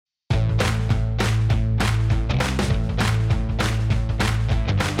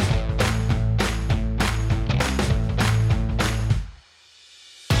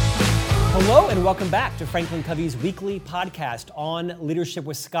and welcome back to Franklin Covey's weekly podcast on Leadership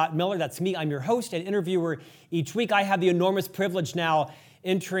with Scott Miller. That's me. I'm your host and interviewer each week. I have the enormous privilege now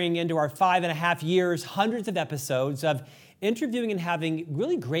entering into our 5.5 years, hundreds of episodes of interviewing and having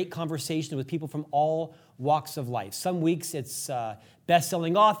really great conversations with people from all walks of life. Some weeks it's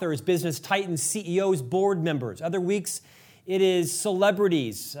best-selling authors, business titans, CEOs, board members. Other weeks it is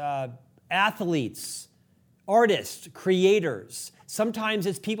celebrities, athletes, artists, creators. Sometimes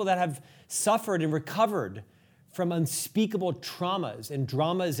it's people that have suffered and recovered from unspeakable traumas and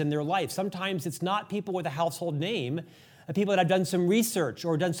dramas in their life. Sometimes it's not people with a household name, people that have done some research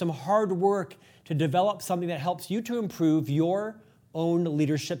or done some hard work to develop something that helps you to improve your own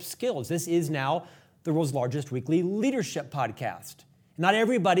leadership skills. This is now the world's largest weekly leadership podcast. Not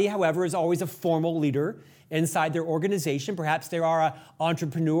everybody, however, is always a formal leader inside their organization. Perhaps they are an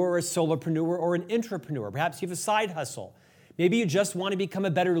entrepreneur or a solopreneur or an intrapreneur. Perhaps you have a side hustle. Maybe you just want to become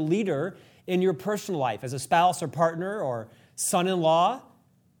a better leader in your personal life as a spouse or partner or son-in-law,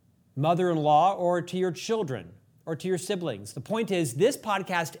 mother-in-law, or to your children or to your siblings. The point is, this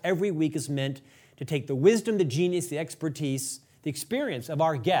podcast every week is meant to take the wisdom, the genius, the expertise, the experience of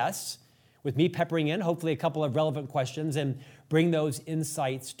our guests, with me peppering in hopefully a couple of relevant questions, and bring those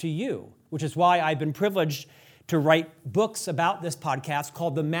insights to you, which is why I've been privileged to write books about this podcast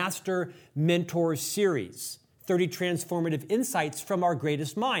called the Master Mentor Series. 30 transformative insights from our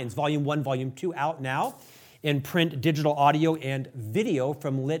greatest minds. Volume 1, Volume 2 out now in print, digital, audio, and video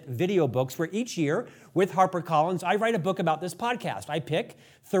from Lit Video Books, where each year with HarperCollins, I write a book about this podcast. I pick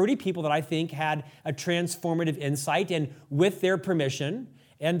 30 people that I think had a transformative insight, and with their permission,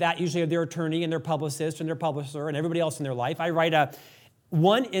 and that usually of their attorney and their publicist and their publisher and everybody else in their life, I write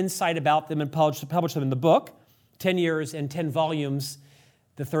one insight about them and publish them in the book, 10 years and 10 volumes.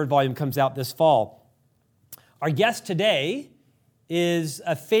 The third volume comes out this fall. Our guest today is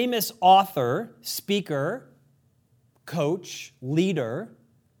a famous author, speaker, coach, leader.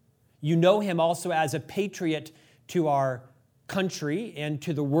 You know him also as a patriot to our country and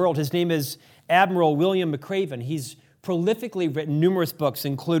to the world. His name is Admiral William McRaven. He's prolifically written numerous books,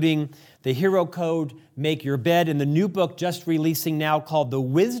 including The Hero Code, Make Your Bed, and the new book just releasing now called The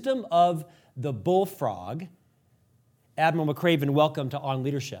Wisdom of the Bullfrog. Admiral McRaven, welcome to On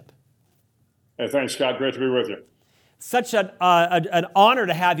Leadership. Hey, thanks, Scott. Great to be with you. Such an honor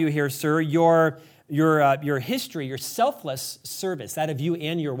to have you here, sir. Your history, your selfless service, that of you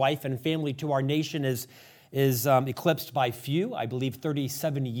and your wife and family to our nation is eclipsed by few. I believe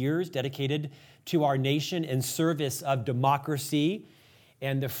 37 years dedicated to our nation in service of democracy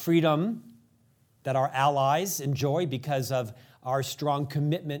and the freedom that our allies enjoy because of our strong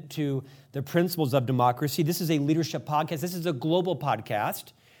commitment to the principles of democracy. This is a leadership podcast. This is a global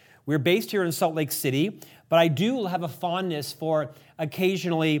podcast. We're based here in Salt Lake City, but I do have a fondness for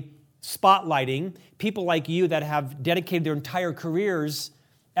occasionally spotlighting people like you that have dedicated their entire careers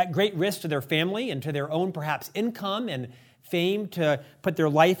at great risk to their family and to their own perhaps income and fame to put their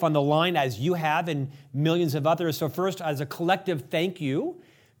life on the line as you have and millions of others. So first, as a collective thank you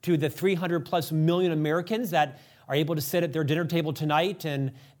to the 300 plus million Americans that are able to sit at their dinner table tonight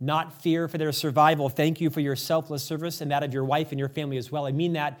and not fear for their survival. Thank you for your selfless service and that of your wife and your family as well. I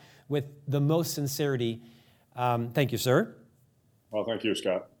mean that with the most sincerity. Thank you, sir. Well, thank you,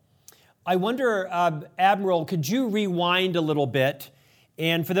 Scott. I wonder, Admiral, could you rewind a little bit?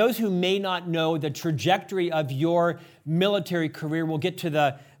 And for those who may not know the trajectory of your military career, we'll get to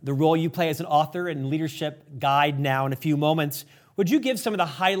the role you play as an author and leadership guide now in a few moments. Would you give some of the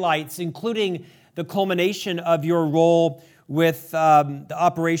highlights, including the culmination of your role with the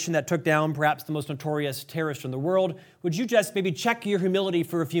operation that took down perhaps the most notorious terrorist in the world? Would you just maybe check your humility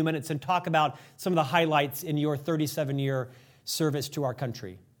for a few minutes and talk about some of the highlights in your 37-year service to our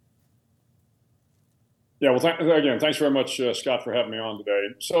country? Yeah, well, again, thanks very much, Scott, for having me on today.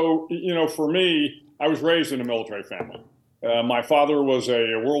 So, for me, I was raised in a military family. My father was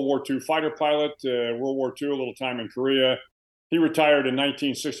a World War II fighter pilot, World War II, a little time in Korea. He retired in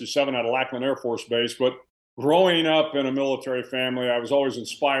 1967 at Lackland Air Force Base, but growing up in a military family, I was always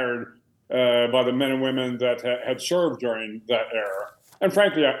inspired by the men and women that had served during that era. And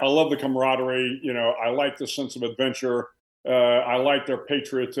frankly, I love the camaraderie. I like the sense of adventure. I like their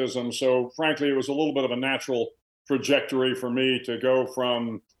patriotism. So frankly, it was a little bit of a natural trajectory for me to go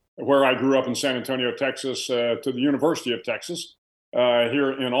from where I grew up in San Antonio, Texas, to the University of Texas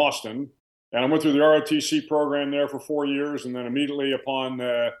here in Austin. And I went through the ROTC program there for 4 years. And then immediately upon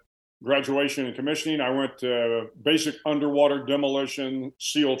graduation and commissioning, I went to basic underwater demolition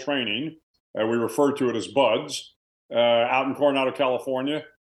SEAL training. We refer to it as BUDS, out in Coronado, California.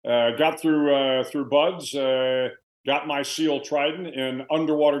 Got through BUDS, got my SEAL Trident in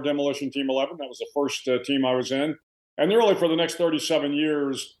Underwater Demolition Team 11. That was the first team I was in. And really for the next 37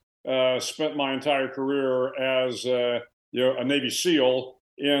 years, spent my entire career as a Navy SEAL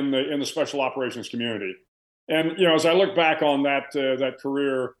in the special operations community. And as I look back on that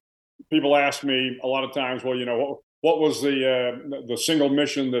career, people ask me a lot of times, well, what was the single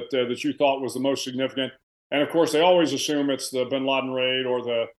mission that you thought was the most significant? And of course, they always assume it's the Bin Laden raid or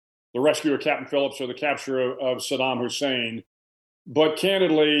the rescue of Captain Phillips or the capture of Saddam Hussein. But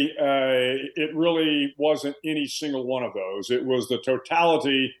candidly, it really wasn't any single one of those. It was the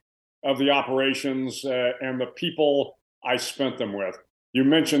totality of the operations and the people I spent them with. You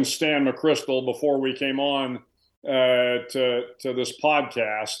mentioned Stan McChrystal before we came on to this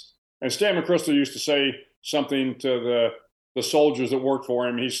podcast. And Stan McChrystal used to say something to the soldiers that worked for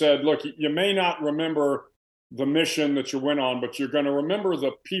him. He said, look, you may not remember the mission that you went on, but you're going to remember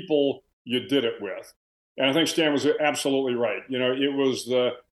the people you did it with. And I think Stan was absolutely right. It was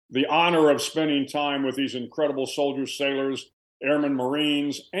the honor of spending time with these incredible soldiers, sailors, airmen,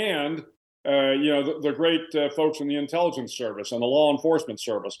 Marines, and the great folks in the intelligence service and the law enforcement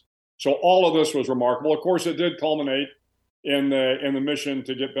service. So all of this was remarkable. Of course, it did culminate in the mission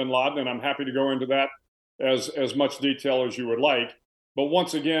to get Bin Laden, and I'm happy to go into that as much detail as you would like. But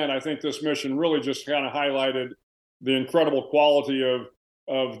once again, I think this mission really just kind of highlighted the incredible quality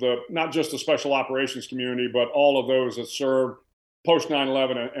of the not just the special operations community, but all of those that served post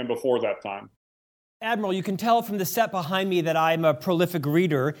 9/11 and before that time. Admiral, you can tell from the set behind me that I'm a prolific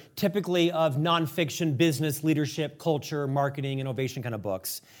reader, typically of nonfiction, business, leadership, culture, marketing, innovation kind of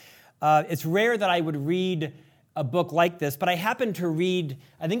books. It's rare that I would read a book like this, but I happened to read,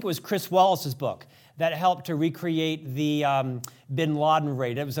 I think it was Chris Wallace's book that helped to recreate the Bin Laden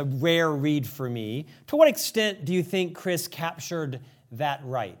raid. It was a rare read for me. To what extent do you think Chris captured that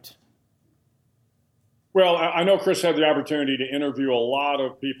right? Well, I know Chris had the opportunity to interview a lot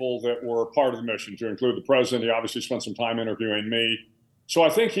of people that were part of the mission, to include the president. He obviously spent some time interviewing me. So I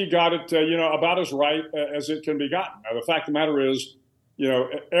think he got it, about as right as it can be gotten. Now, the fact of the matter is,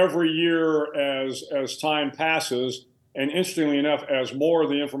 every year as time passes, and interestingly enough, as more of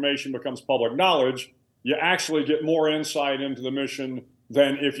the information becomes public knowledge, you actually get more insight into the mission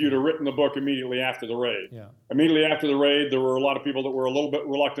than if you'd have written the book immediately after the raid. Yeah. Immediately after the raid, there were a lot of people that were a little bit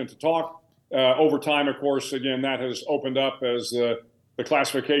reluctant to talk. Over time, of course, again, that has opened up as the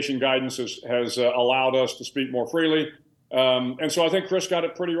classification guidance has allowed us to speak more freely. And so I think Chris got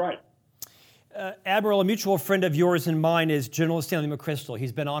it pretty right. Admiral, a mutual friend of yours and mine is General Stanley McChrystal.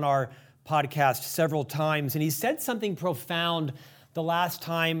 He's been on our podcast several times, and he said something profound the last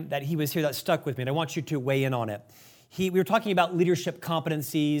time that he was here that stuck with me, and I want you to weigh in on it. We were talking about leadership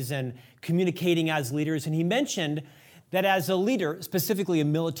competencies and communicating as leaders, and he mentioned that as a leader, specifically a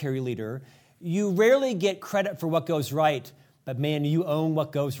military leader, you rarely get credit for what goes right, but man, you own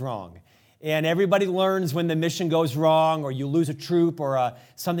what goes wrong. And everybody learns when the mission goes wrong or you lose a troop or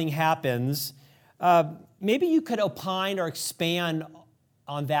something happens. Maybe you could opine or expand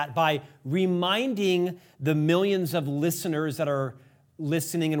on that by reminding the millions of listeners that are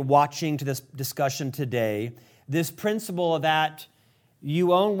listening and watching to this discussion today, this principle that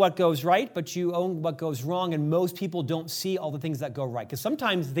you own what goes right, but you own what goes wrong, and most people don't see all the things that go right. Because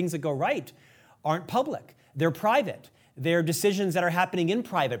sometimes the things that go right aren't public. They're private. They're decisions that are happening in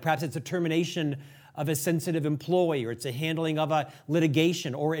private. Perhaps it's a termination of a sensitive employee, or it's a handling of a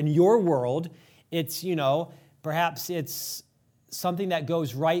litigation, or in your world, it's, perhaps it's something that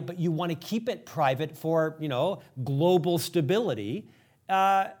goes right, but you want to keep it private for, global stability.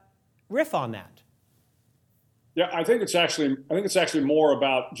 Riff on that. Yeah, I think it's actually more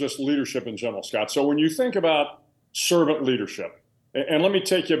about just leadership in general, Scott. So when you think about servant leadership, and let me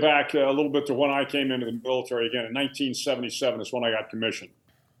take you back a little bit to when I came into the military again in 1977 is when I got commissioned.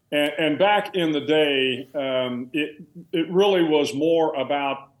 And back in the day, it really was more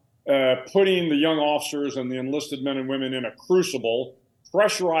about putting the young officers and the enlisted men and women in a crucible,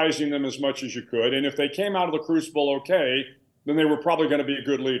 pressurizing them as much as you could. And if they came out of the crucible okay, then they were probably going to be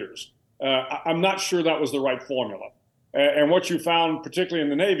good leaders. I'm not sure that was the right formula. And what you found, particularly in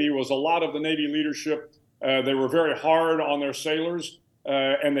the Navy, was a lot of the Navy leadership, they were very hard on their sailors,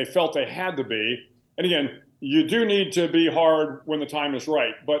 and they felt they had to be. And again, you do need to be hard when the time is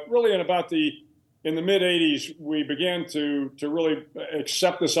right. But really in the mid-'80s, we began to really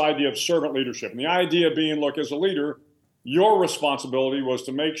accept this idea of servant leadership. And the idea being, look, as a leader, your responsibility was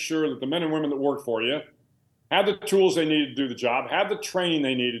to make sure that the men and women that worked for you had the tools they needed to do the job, had the training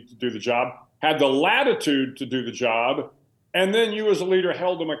they needed to do the job, had the latitude to do the job, and then you as a leader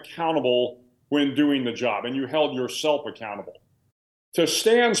held them accountable when doing the job, and you held yourself accountable. To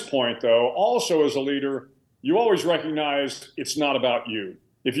Stan's point, though, also as a leader, you always recognize it's not about you.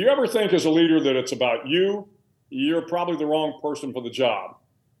 If you ever think as a leader that it's about you, you're probably the wrong person for the job.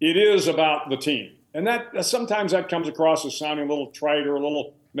 It is about the team. And that sometimes that comes across as sounding a little trite or a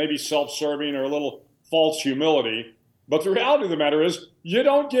little maybe self-serving or a little false humility. But the reality of the matter is you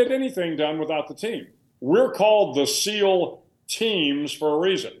don't get anything done without the team. We're called the SEAL teams for a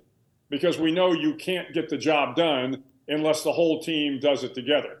reason, because we know you can't get the job done unless the whole team does it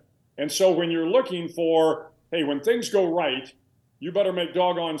together. And so when you're looking for, hey, when things go right, you better make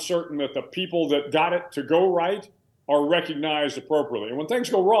doggone certain that the people that got it to go right are recognized appropriately. And when things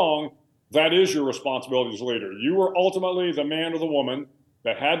go wrong, that is your responsibility as a leader. You were ultimately the man or the woman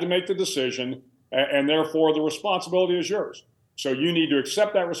that had to make the decision, and therefore the responsibility is yours. So you need to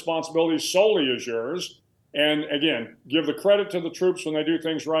accept that responsibility solely as yours. And again, give the credit to the troops when they do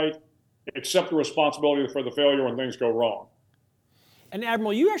things right, accept the responsibility for the failure when things go wrong. And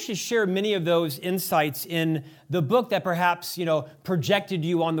Admiral, you actually share many of those insights in the book that perhaps, projected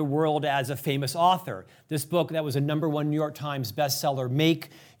you on the world as a famous author. This book that was a #1 New York Times bestseller, Make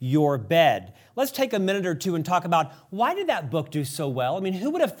Your Bed. Let's take a minute or two and talk about why did that book do so well? I mean, who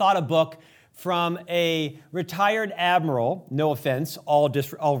would have thought a book from a retired admiral, no offense,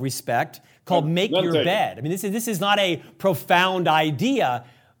 all respect, called Make Your Bed? I mean, this is not a profound idea,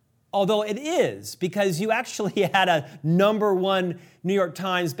 although it is, because you actually had a #1 New York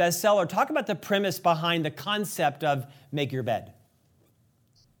Times bestseller. Talk about the premise behind the concept of Make Your Bed.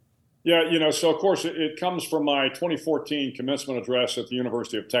 Yeah, so of course it comes from my 2014 commencement address at the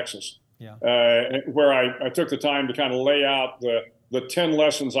University of Texas, where I took the time to kind of lay out the 10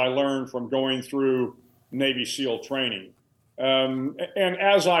 lessons I learned from going through Navy SEAL training. And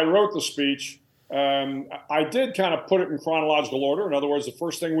as I wrote the speech, I did kind of put it in chronological order. In other words, the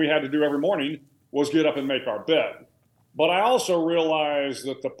first thing we had to do every morning was get up and make our bed. But I also realized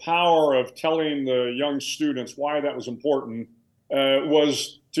that the power of telling the young students why that was important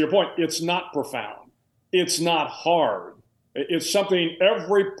was, to your point, it's not profound. It's not hard. It's something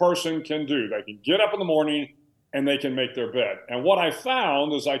every person can do. They can get up in the morning and they can make their bed. And what I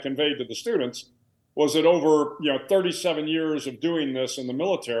found, as I conveyed to the students, was that over 37 years of doing this in the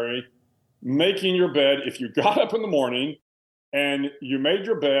military, making your bed, if you got up in the morning and you made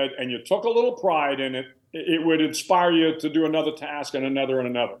your bed and you took a little pride in it, it would inspire you to do another task and another and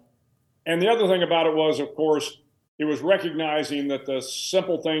another. And the other thing about it was, of course, it was recognizing that the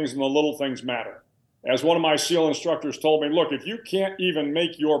simple things and the little things matter. As one of my SEAL instructors told me, look, if you can't even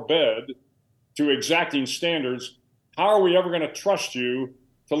make your bed to exacting standards, how are we ever going to trust you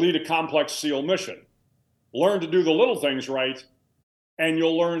to lead a complex SEAL mission? Learn to do the little things right, and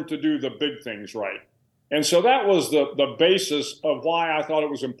you'll learn to do the big things right. And so that was the basis of why I thought it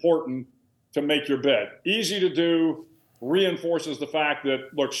was important to make your bed. Easy to do, reinforces the fact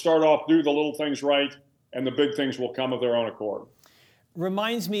that, look, start off, do the little things right, and the big things will come of their own accord.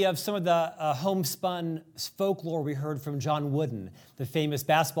 Reminds me of some of the homespun folklore we heard from John Wooden, the famous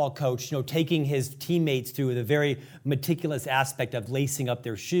basketball coach, taking his teammates through the very meticulous aspect of lacing up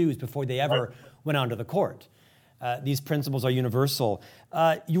their shoes before they ever went onto the court. These principles are universal.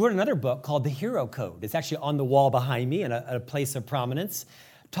 You wrote another book called The Hero Code. It's actually on the wall behind me in a place of prominence.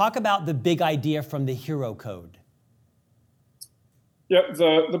 Talk about the big idea from The Hero Code. Yeah,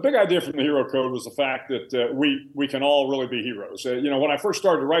 the big idea from the Hero Code was the fact that we can all really be heroes. When I first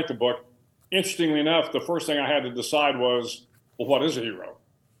started to write the book, interestingly enough, the first thing I had to decide was, well, what is a hero?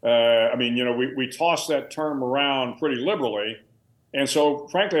 We tossed that term around pretty liberally. And so,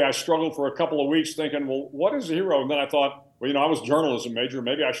 frankly, I struggled for a couple of weeks thinking, well, what is a hero? And then I thought, well, I was a journalism major.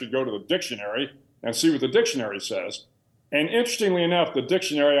 Maybe I should go to the dictionary and see what the dictionary says. And interestingly enough, the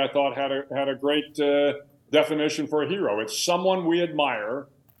dictionary, I thought, had a great definition for a hero. It's someone we admire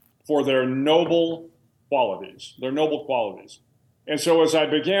for their noble qualities, And so as I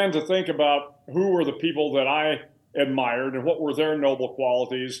began to think about who were the people that I admired and what were their noble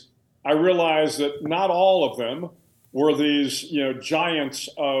qualities, I realized that not all of them were these, giants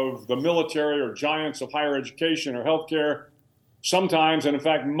of the military or giants of higher education or healthcare. Sometimes, and in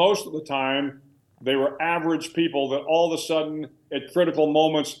fact, most of the time, they were average people that all of a sudden, at critical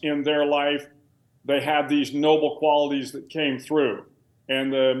moments in their life, they had these noble qualities that came through.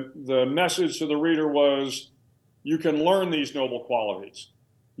 And the message to the reader was, you can learn these noble qualities.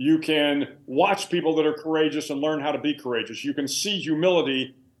 You can watch people that are courageous and learn how to be courageous. You can see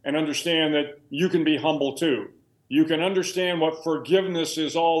humility and understand that you can be humble too. You can understand what forgiveness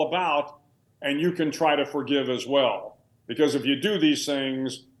is all about, and you can try to forgive as well. Because if you do these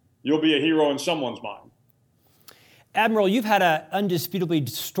things, you'll be a hero in someone's mind. Admiral, you've had an undisputably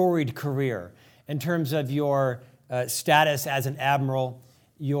storied career in terms of your status as an admiral.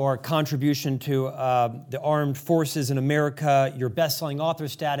 your contribution to the armed forces in America, your best-selling author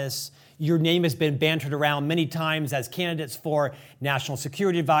status. Your name has been bantered around many times as candidates for National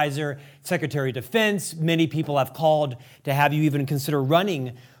Security Advisor, Secretary of Defense. Many people have called to have you even consider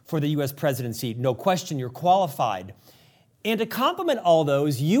running for the U.S. presidency. No question, you're qualified. And to complement all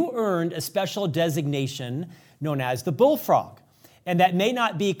those, you earned a special designation known as the Bullfrog. And that may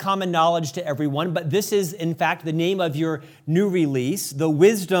not be common knowledge to everyone, but this is, in fact, the name of your new release, The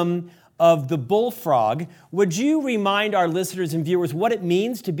Wisdom of the Bullfrog. Would you remind our listeners and viewers what it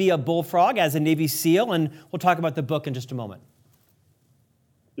means to be a bullfrog as a Navy SEAL? And we'll talk about the book in just a moment.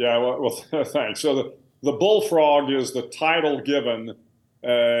 Yeah, well thanks. So the Bullfrog is the title given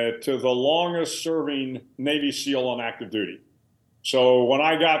to the longest serving Navy SEAL on active duty. So when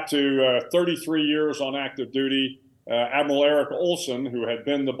I got to 33 years on active duty, Admiral Eric Olson, who had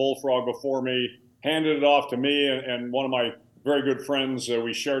been the Bullfrog before me, handed it off to me and one of my very good friends.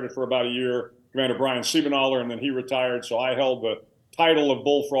 We shared it for about a year, Commander Brian Siebenaler, and then he retired. So I held the title of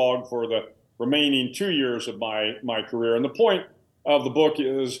Bullfrog for the remaining 2 years of my career. And the point of the book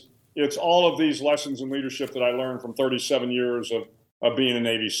is it's all of these lessons in leadership that I learned from 37 years of being a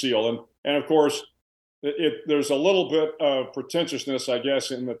Navy SEAL. And of course, there's a little bit of pretentiousness, I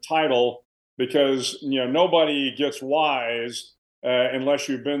guess, in the title, because nobody gets wise unless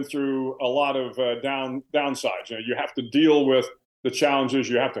you've been through a lot of downsides. You have to deal with the challenges.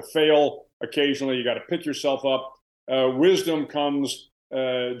 You have to fail occasionally. You got to pick yourself up. Wisdom comes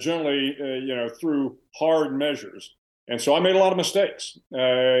generally, through hard measures. And so I made a lot of mistakes.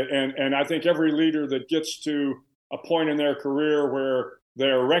 And I think every leader that gets to a point in their career where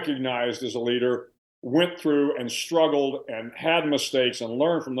they're recognized as a leader went through and struggled and had mistakes and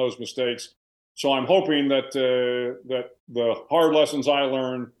learned from those mistakes. So I'm hoping that the hard lessons I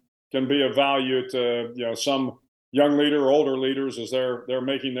learned can be of value to some young leader or older leaders as they're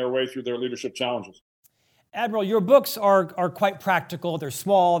making their way through their leadership challenges. Admiral, your books are quite practical. They're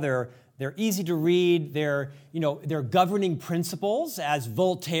small. They're easy to read. They're governing principles. As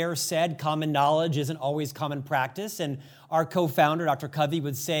Voltaire said, common knowledge isn't always common practice. And our co-founder, Dr. Covey,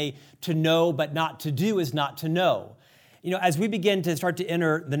 would say, to know but not to do is not to know. As we begin to start to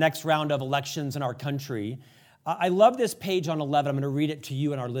enter the next round of elections in our country, I love this page on 11. I'm going to read it to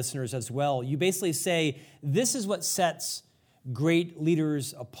you and our listeners as well. You basically say, this is what sets great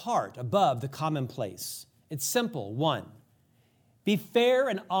leaders apart, above the commonplace. It's simple. 1, be fair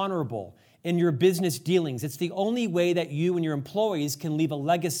and honorable in your business dealings. It's the only way that you and your employees can leave a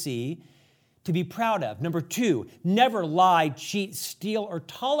legacy to be proud of. Number 2, never lie, cheat, steal, or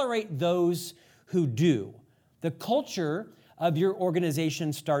tolerate those who do. The culture of your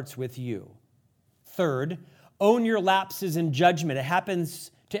organization starts with you. 3rd, own your lapses in judgment. It happens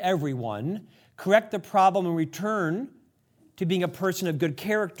to everyone. Correct the problem and return to being a person of good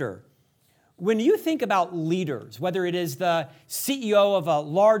character. When you think about leaders, whether it is the CEO of a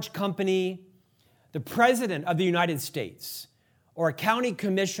large company, the President of the United States, or a county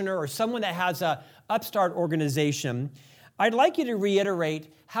commissioner, or someone that has an upstart organization, I'd like you to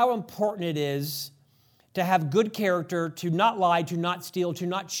reiterate how important it is to have good character, to not lie, to not steal, to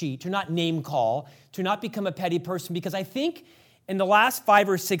not cheat, to not name call, to not become a petty person. Because I think in the last 5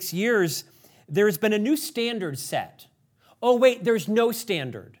 or 6 years, there's been a new standard set. Oh, wait, there's no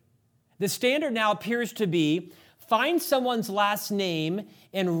standard. The standard now appears to be find someone's last name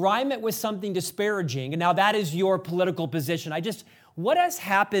and rhyme it with something disparaging. And now that is your political position. What has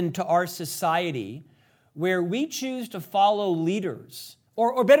happened to our society where we choose to follow leaders?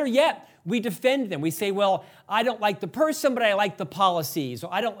 Or better yet, we defend them. We say, well, I don't like the person, but I like the policies.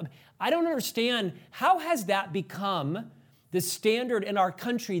 Or I don't understand, how has that become the standard in our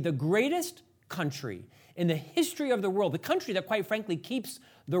country, the greatest country in the history of the world, the country that, quite frankly, keeps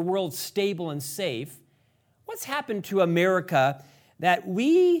the world stable and safe? What's happened to America that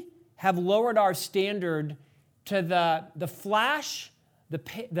we have lowered our standard to the flash,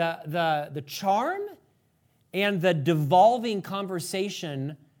 the charm, and the devolving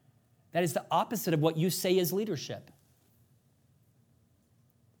conversation that is the opposite of what you say is leadership?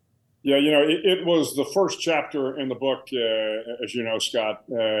 Yeah, it was the first chapter in the book, as you know, Scott,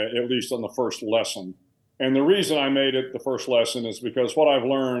 at least on the first lesson. And the reason I made it the first lesson is because what I've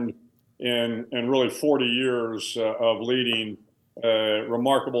learned in really 40 years of leading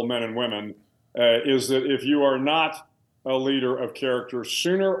remarkable men and women is that if you are not a leader of character,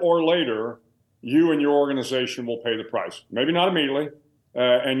 sooner or later, you and your organization will pay the price. Maybe not immediately.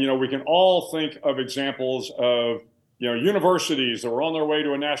 And we can all think of examples of, universities that were on their way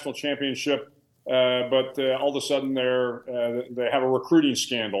to a national championship, but all of a sudden they have a recruiting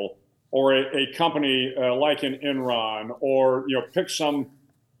scandal, or a company like an Enron, or pick some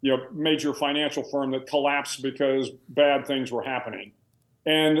major financial firm that collapsed because bad things were happening.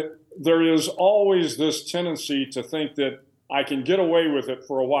 And there is always this tendency to think that I can get away with it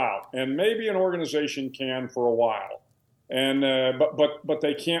for a while, and maybe an organization can for a while, and but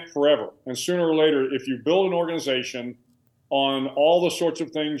they can't forever. And sooner or later, if you build an organization on all the sorts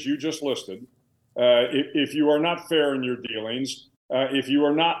of things you just listed, if you are not fair in your dealings, if you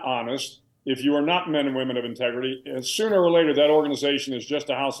are not honest, if you are not men and women of integrity, sooner or later that organization is just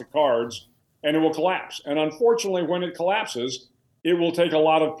a house of cards, and it will collapse. And unfortunately, when it collapses, it will take a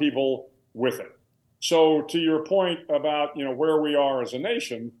lot of people with it. So to your point about where we are as a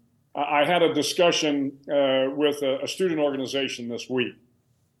nation, I had a discussion with a student organization this week,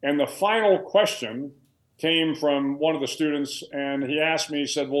 and the final question came from one of the students, and he asked me, he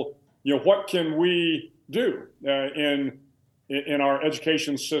said, well, what can we do in our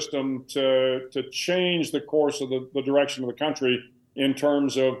education system to change the course of the direction of the country in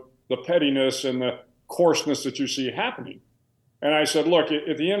terms of the pettiness and the coarseness that you see happening? And I said, look,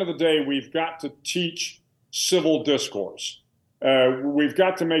 at the end of the day, we've got to teach civil discourse. We've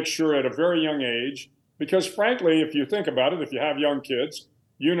got to make sure at a very young age, because frankly, if you think about it, if you have young kids,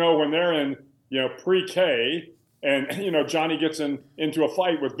 when they're in pre-K and Johnny gets into a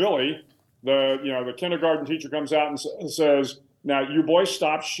fight with Billy, the kindergarten teacher comes out and says, now you boys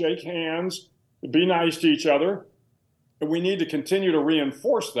stop, shake hands, be nice to each other. And we need to continue to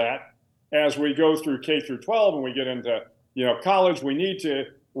reinforce that as we go through K through 12 and we get into college. We need to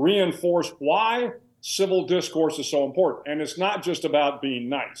reinforce why civil discourse is so important. And it's not just about being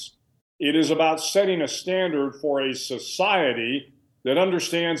nice. It is about setting a standard for a society that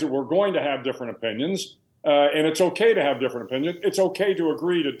understands that we're going to have different opinions, and it's okay to have different opinions. It's okay to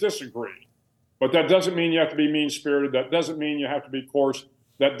agree to disagree. But that doesn't mean you have to be mean-spirited. That doesn't mean you have to be coarse.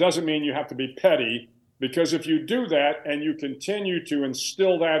 That doesn't mean you have to be petty. Because if you do that and you continue to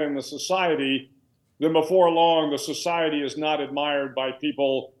instill that in the society, then before long, the society is not admired by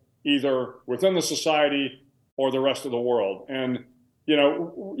people either within the society or the rest of the world. And,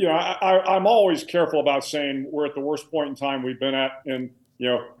 I'm always careful about saying we're at the worst point in time we've been at in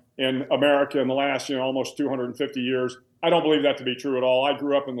America in the last, almost 250 years. I don't believe that to be true at all. I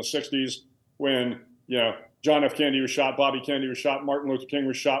grew up in the 60s when, John F. Kennedy was shot, Bobby Kennedy was shot, Martin Luther King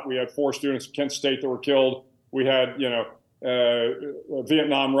was shot. We had 4 students at Kent State that were killed. We had,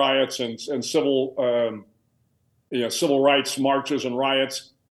 Vietnam riots and civil rights marches and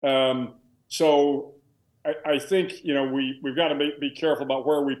riots. So I think, we've got to be careful about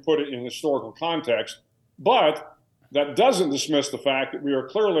where we put it in historical context. But that doesn't dismiss the fact that we are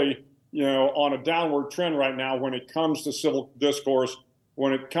clearly, on a downward trend right now when it comes to civil discourse,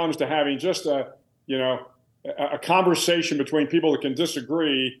 when it comes to having just a conversation between people that can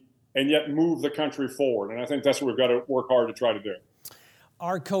disagree and yet move the country forward. And I think that's what we've got to work hard to try to do.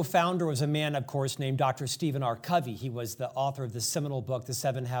 Our co-founder was a man, of course, named Dr. Stephen R. Covey. He was the author of the seminal book, The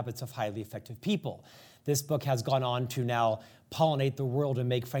 7 Habits of Highly Effective People. This book has gone on to now pollinate the world and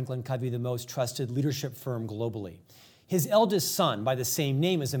make Franklin Covey the most trusted leadership firm globally. His eldest son, by the same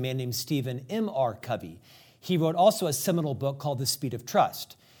name, is a man named Stephen M.R. Covey. He wrote also a seminal book called The Speed of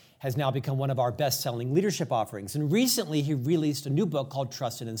Trust. Has now become one of our best-selling leadership offerings. And recently, he released a new book called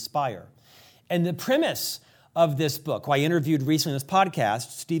Trust and Inspire. And the premise of this book, who I interviewed recently in this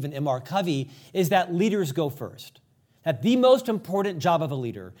podcast, Stephen M.R. Covey, is that leaders go first. That the most important job of a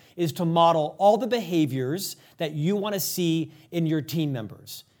leader is to model all the behaviors that you want to see in your team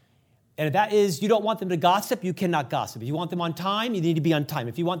members. And if that is, you don't want them to gossip, you cannot gossip. If you want them on time, you need to be on time.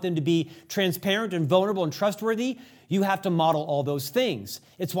 If you want them to be transparent and vulnerable and trustworthy, you have to model all those things.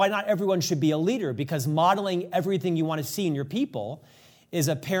 It's why not everyone should be a leader, because modeling everything you want to see in your people is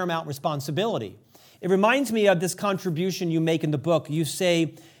a paramount responsibility. It reminds me of this contribution you make in the book. You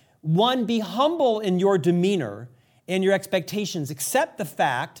say, 1, be humble in your demeanor and your expectations. Accept the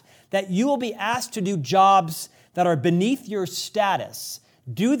fact that you will be asked to do jobs that are beneath your status.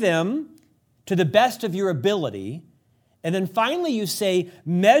 Do them to the best of your ability. And then finally, you say,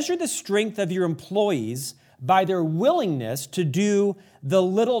 measure the strength of your employees by their willingness to do the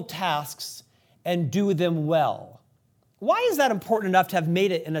little tasks and do them well. Why is that important enough to have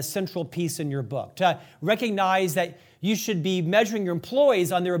made it in a central piece in your book? To recognize that you should be measuring your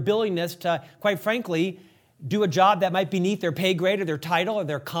employees on their ability to, quite frankly, do a job that might be beneath their pay grade or their title or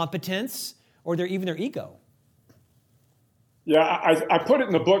their competence or even their ego. Yeah, I put it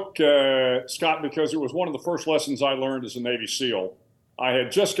in the book, Scott, because it was one of the first lessons I learned as a Navy SEAL. I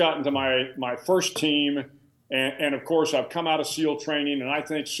had just gotten to my first team, and of course, I've come out of SEAL training, and I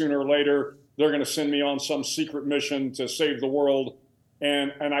think sooner or later, they're going to send me on some secret mission to save the world.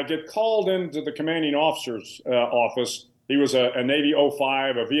 And I get called into the commanding officer's office. He was a Navy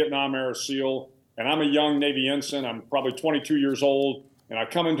 05, a Vietnam era SEAL, and I'm a young Navy ensign. I'm probably 22 years old, and I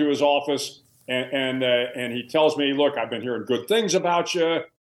come into his office, and he tells me, look, I've been hearing good things about you.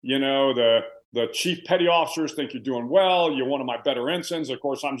 You know, the chief petty officers think you're doing well. You're one of my better ensigns. Of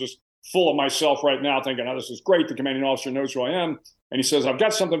course, I'm just full of myself right now thinking, oh, this is great. The commanding officer knows who I am. And he says, I've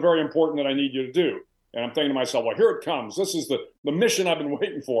got something very important that I need you to do. And I'm thinking to myself, well, here it comes. This is the mission I've been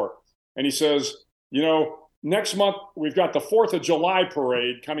waiting for. And he says, you know, next month, we've got the 4th of July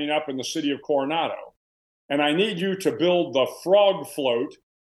parade coming up in the city of Coronado. And I need you to build the frog float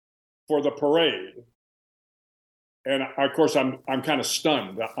for the parade. And of course, I'm kind of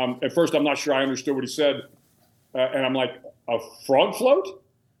stunned. At first, I'm not sure I understood what he said. And I'm like, a frog float?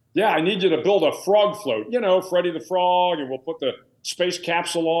 Yeah, I need you to build a frog float. You know, Freddy the Frog, and we'll put the space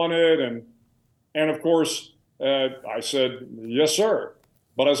capsule on it. And of course, I said, yes, sir.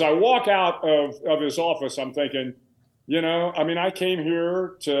 But as I walk out of his office, I'm thinking, you know, I mean, I came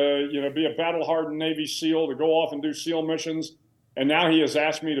here to, you know, be a battle-hardened Navy SEAL, to go off and do SEAL missions, and now he has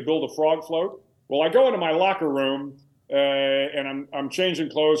asked me to build a frog float. Well, I go into my locker room, and I'm changing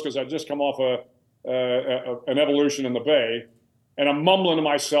clothes because I've just come off an evolution in the Bay, and I'm mumbling to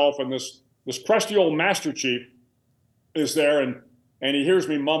myself, and this crusty old Master Chief is there, and he hears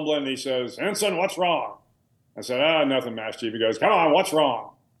me mumbling, and he says, Ensign, what's wrong? I said, nothing, Master Chief. He goes, come on, what's wrong?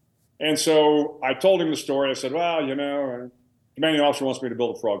 And so I told him the story. I said, well, you know, commanding officer wants me to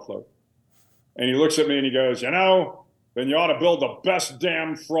build a frog float. And he looks at me and he goes, you know, then you ought to build the best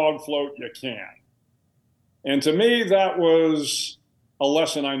damn frog float you can. And to me, that was a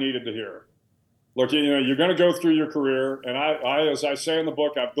lesson I needed to hear. Look, you know, you're going to go through your career. And I, as I say in the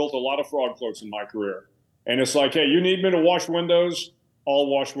book, I've built a lot of frog floats in my career. And it's like, hey, you need me to wash windows? I'll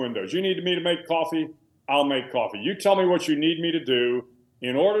wash windows. You need me to make coffee? I'll make coffee. You tell me what you need me to do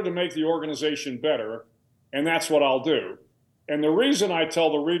in order to make the organization better, and that's what I'll do. And the reason I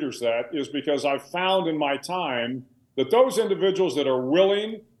tell the readers that is because I've found in my time that those individuals that are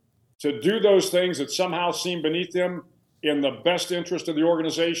willing to do those things that somehow seem beneath them in the best interest of the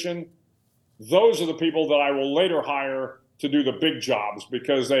organization, those are the people that I will later hire to do the big jobs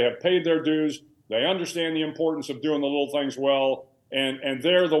because they have paid their dues, they understand the importance of doing the little things well, and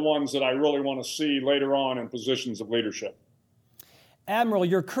they're the ones that I really want to see later on in positions of leadership. Admiral,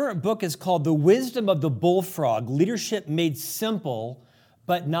 your current book is called The Wisdom of the Bullfrog, Leadership Made Simple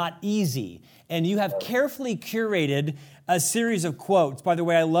but Not Easy. And you have carefully curated a series of quotes. By the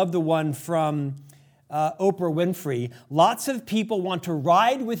way, I love the one from Oprah Winfrey. Lots of people want to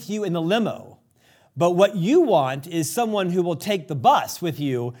ride with you in the limo, but what you want is someone who will take the bus with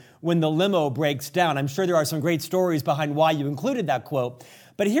you when the limo breaks down. I'm sure there are some great stories behind why you included that quote.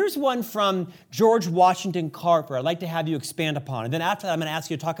 But here's one from George Washington Carver I'd like to have you expand upon. And then after that, I'm going to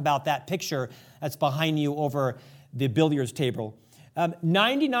ask you to talk about that picture that's behind you over the billiards table.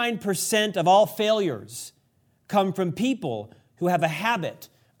 99% of all failures come from people who have a habit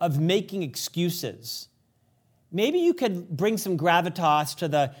of making excuses. Maybe you could bring some gravitas to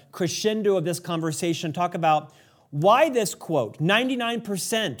the crescendo of this conversation, talk about why this quote,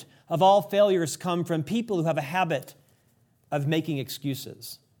 99% of all failures come from people who have a habit of making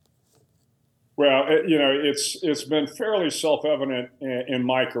excuses. Well, you know, it's been fairly self-evident in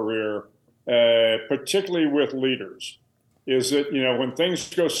my career, particularly with leaders, is that, you know, when things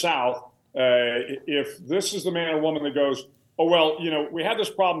go south, if this is the man or woman that goes, oh, well, you know, we had this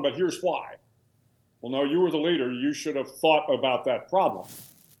problem, but here's why. Well, no, you were the leader. You should have thought about that problem.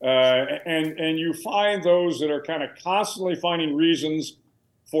 And you find those that are kind of constantly finding reasons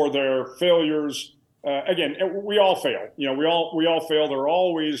for their failures. Again, we all fail. You know, we all fail. There are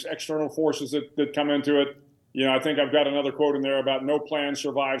always external forces that come into it. You know, I think I've got another quote in there about no plan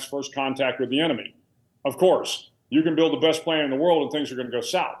survives first contact with the enemy. Of course, you can build the best plan in the world and things are going to go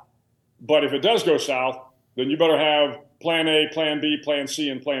south. But if it does go south, then you better have plan A, plan B, plan C,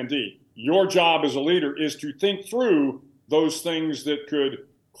 and plan D. Your job as a leader is to think through those things that could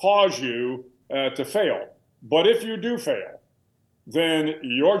cause you to fail. But if you do fail, then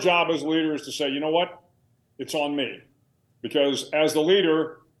your job as a leader is to say, you know what, it's on me. Because as the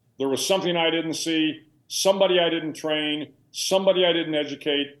leader, there was something I didn't see, somebody I didn't train, somebody I didn't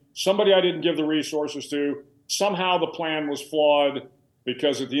educate, somebody I didn't give the resources to. Somehow the plan was flawed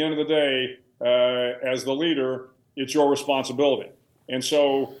because at the end of the day, as the leader, it's your responsibility. And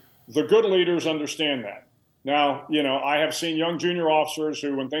so the good leaders understand that. Now, you know, I have seen young junior officers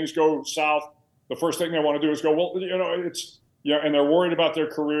who, when things go south, the first thing they want to do is go, well, you know, it's, yeah, and they're worried about their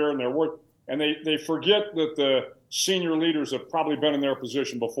career and they forget that the senior leaders have probably been in their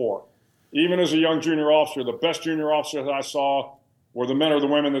position before. Even as a young junior officer, the best junior officer that I saw were the men or the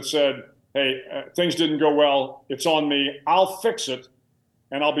women that said, hey, things didn't go well. It's on me. I'll fix it,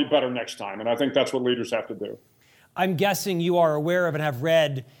 and I'll be better next time. And I think that's what leaders have to do. I'm guessing you are aware of and have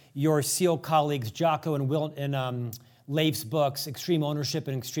read your SEAL colleagues, Jocko and Leif's books, Extreme Ownership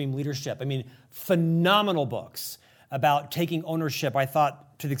and Extreme Leadership. I mean, phenomenal books about taking ownership. I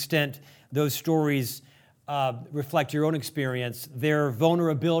thought, to the extent those stories reflect your own experience, their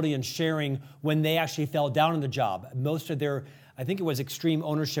vulnerability and sharing when they actually fell down on the job. Most of their, I think it was Extreme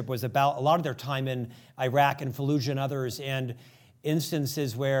Ownership, was about a lot of their time in Iraq and Fallujah and others, and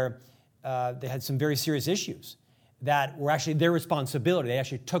instances where they had some very serious issues that were actually their responsibility. They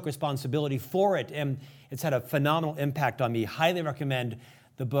actually took responsibility for it, and it's had a phenomenal impact on me. Highly recommend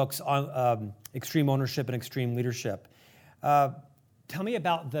the books on Extreme Ownership and Extreme Leadership. Tell me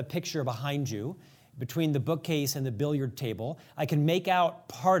about the picture behind you, between the bookcase and the billiard table. I can make out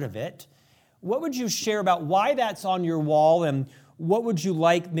part of it. What would you share about why that's on your wall, and what would you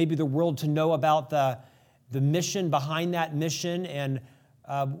like maybe the world to know about the mission behind that mission, and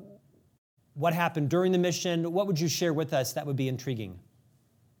what happened during the mission? What would you share with us that would be intriguing?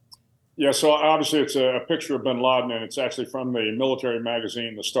 Yeah, so obviously it's a picture of bin Laden, and it's actually from the military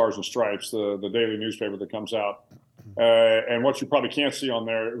magazine, the Stars and Stripes, the daily newspaper that comes out. And what you probably can't see on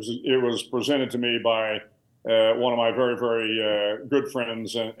there, it was presented to me by one of my very, very good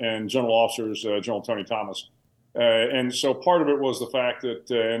friends and general officers, General Tony Thomas. And so part of it was the fact that,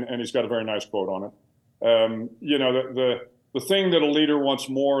 and he's got a very nice quote on it. The thing that a leader wants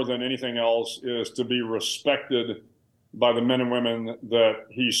more than anything else is to be respected by the men and women that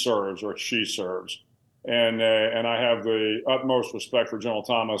he serves or she serves. And I have the utmost respect for General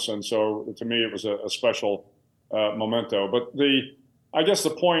Thomas. And so to me, it was a special memento. But I guess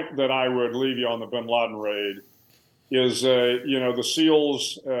the point that I would leave you on the bin Laden raid is, the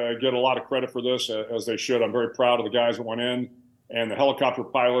SEALs get a lot of credit for this, as they should. I'm very proud of the guys that went in and the helicopter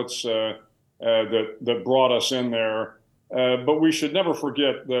pilots that brought us in there. But we should never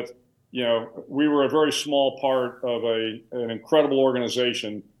forget that, we were a very small part of an incredible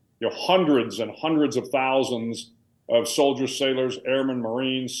organization, hundreds and hundreds of thousands of soldiers, sailors, airmen,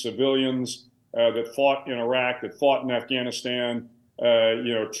 Marines, civilians that fought in Iraq, that fought in Afghanistan,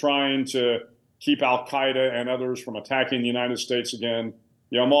 trying to keep Al-Qaeda and others from attacking the United States again.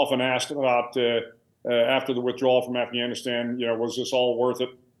 I'm often asked about, after the withdrawal from Afghanistan, was this all worth it?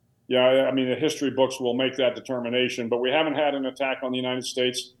 Yeah, I mean, the history books will make that determination, but we haven't had an attack on the United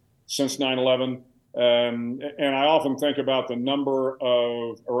States since 9/11. And I often think about the number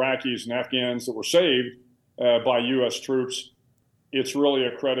of Iraqis and Afghans that were saved by U.S. troops. It's really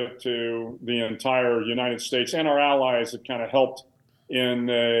a credit to the entire United States and our allies that kind of helped in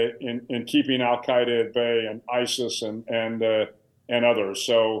keeping Al-Qaeda at bay and ISIS and others.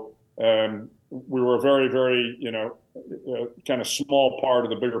 So we were a very, very, kind of small part of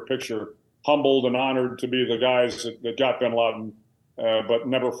the bigger picture, humbled and honored to be the guys that got bin Laden, but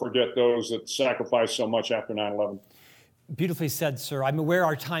never forget those that sacrificed so much after 9/11. Beautifully said, sir. I'm aware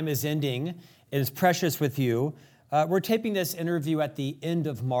our time is ending. It is precious with you. We're taping this interview at the end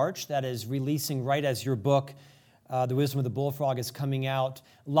of March. That is releasing right as your book, The Wisdom of the Bullfrog, is coming out.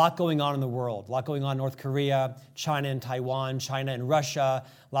 A lot going on in the world. A lot going on in North Korea, China and Taiwan, China and Russia.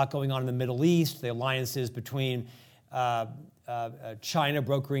 A lot going on in the Middle East, the alliances between China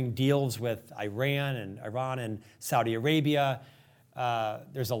brokering deals with Iran and Saudi Arabia.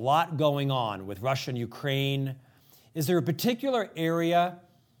 There's a lot going on with Russia and Ukraine. Is there a particular area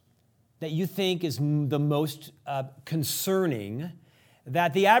that you think is the most concerning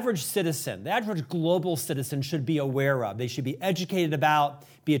that the average citizen, the average global citizen, should be aware of? They should be educated about,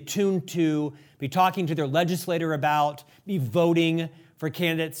 be attuned to, be talking to their legislator about, be voting for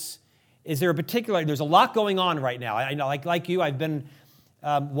candidates. Is there a particular, there's a lot going on right now. I know, like you, I've been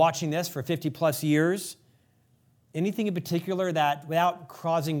watching this for 50 plus years. Anything in particular that, without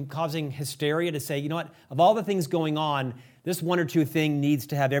causing hysteria, to say, you know what, of all the things going on, this one or two thing needs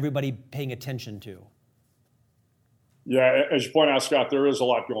to have everybody paying attention to? Yeah, as you point out, Scott, there is a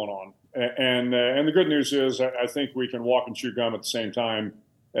lot going on. And the good news is I think we can walk and chew gum at the same time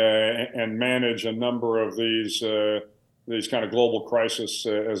and manage a number of these kind of global crises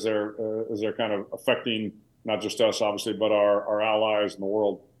as they're kind of affecting not just us, obviously, but our allies in the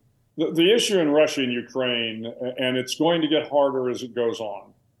world. The issue in Russia and Ukraine, and it's going to get harder as it goes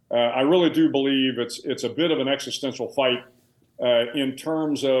on. I really do believe it's a bit of an existential fight in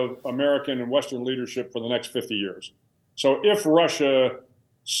terms of American and Western leadership for the next 50 years. So if Russia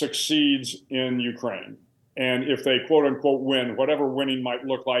succeeds in Ukraine, and if they quote unquote win, whatever winning might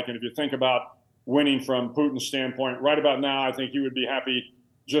look like, and if you think about winning from Putin's standpoint, right about now, I think he would be happy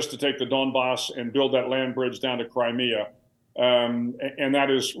just to take the Donbass and build that land bridge down to Crimea. And that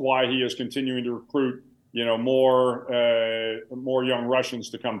is why he is continuing to recruit, more young Russians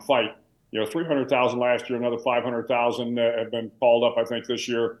to come fight. 300,000 last year, another 500,000 have been called up, I think, this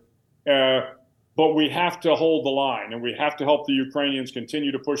year. But we have to hold the line, and we have to help the Ukrainians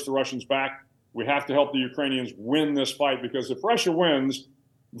continue to push the Russians back. We have to help the Ukrainians win this fight, because if Russia wins,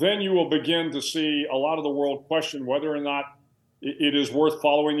 then you will begin to see a lot of the world question whether or not it is worth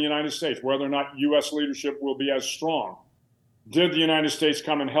following the United States, whether or not U.S. leadership will be as strong. Did the United States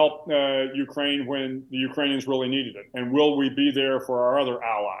come and help Ukraine when the Ukrainians really needed it? And will we be there for our other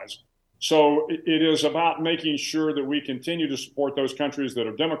allies? So it is about making sure that we continue to support those countries that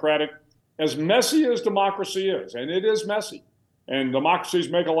are democratic, as messy as democracy is, and it is messy. And democracies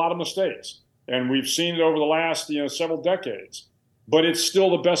make a lot of mistakes. And we've seen it over the last several decades. But it's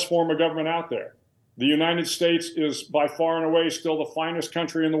still the best form of government out there. The United States is by far and away still the finest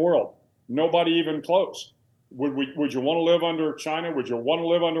country in the world. Nobody even close. Would you want to live under China? Would you want to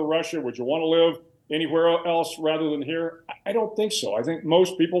live under Russia? Would you want to live anywhere else rather than here? I don't think so. I think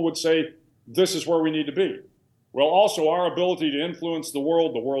most people would say this is where we need to be. Well, also our ability to influence the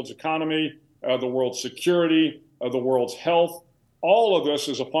world's economy, the world's security, the world's health, all of this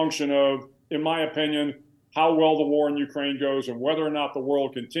is a function of, in my opinion, how well the war in Ukraine goes and whether or not the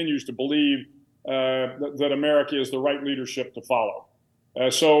world continues to believe that America is the right leadership to follow.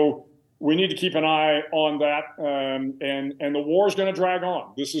 So we need to keep an eye on that. And the war is going to drag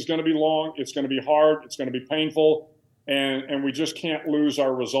on. This is going to be long. It's going to be hard. It's going to be painful. And we just can't lose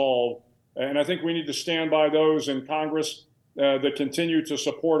our resolve. And I think we need to stand by those in Congress that continue to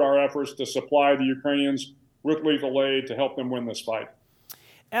support our efforts to supply the Ukrainians with lethal aid to help them win this fight.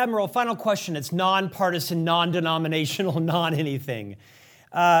 Admiral, final question. It's nonpartisan, non-denominational, non-anything.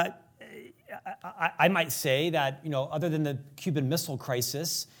 I might say that, other than the Cuban Missile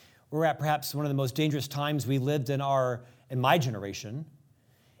Crisis, we're at perhaps one of the most dangerous times we lived in my generation.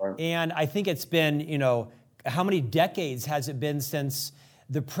 Right. And I think it's been, how many decades has it been since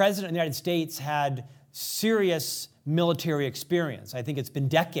the President of the United States had serious military experience? I think it's been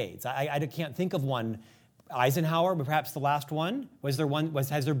decades. I can't think of one. Eisenhower, perhaps the last one. Has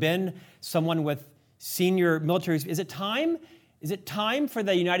there been someone with senior military? Is it time? Is it time for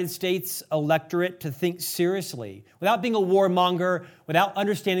the United States electorate to think seriously, without being a warmonger, without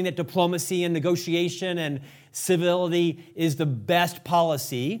understanding that diplomacy and negotiation and civility is the best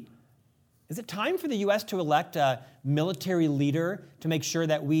policy? Is it time for the U.S. to elect a military leader to make sure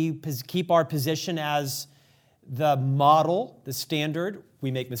that we keep our position as the model, the standard?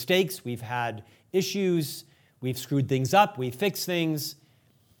 We make mistakes. We've had issues. We've screwed things up. We fix things.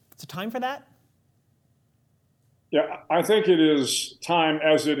 Is it time for that? Yeah, I think it is time,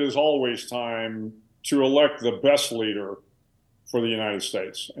 as it is always time, to elect the best leader for the United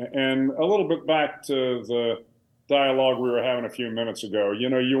States. And a little bit back to the dialogue we were having a few minutes ago,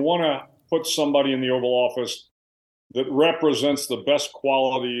 you want to put somebody in the Oval Office that represents the best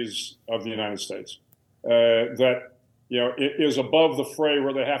qualities of the United States, that it is above the fray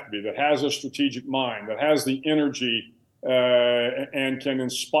where they have to be, that has a strategic mind, that has the energy and can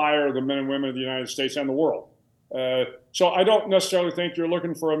inspire the men and women of the United States and the world. So I don't necessarily think you're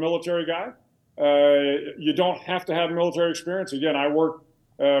looking for a military guy. You don't have to have military experience. Again, I worked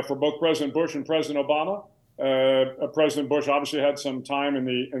for both President Bush and President Obama. President Bush obviously had some time in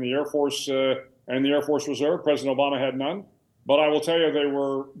the Air Force and the Air Force Reserve. President Obama had none. But I will tell you, they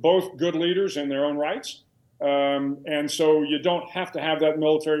were both good leaders in their own rights. And so you don't have to have that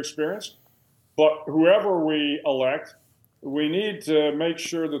military experience. But whoever we elect, we need to make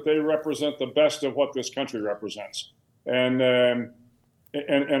sure that they represent the best of what this country represents. And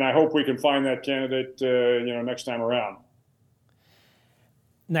I hope we can find that candidate, next time around.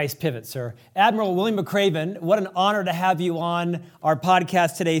 Nice pivot, sir. Admiral William McRaven, what an honor to have you on our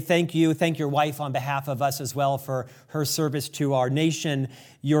podcast today. Thank you. Thank your wife on behalf of us as well for her service to our nation.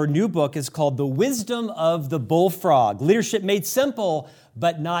 Your new book is called The Wisdom of the Bullfrog, Leadership Made Simple,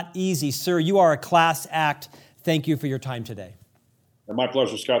 but Not Easy. Sir, you are a class act. Thank you for your time today. My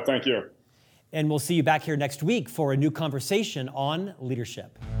pleasure, Scott. Thank you. And we'll see you back here next week for a new conversation on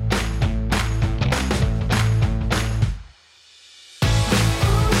leadership.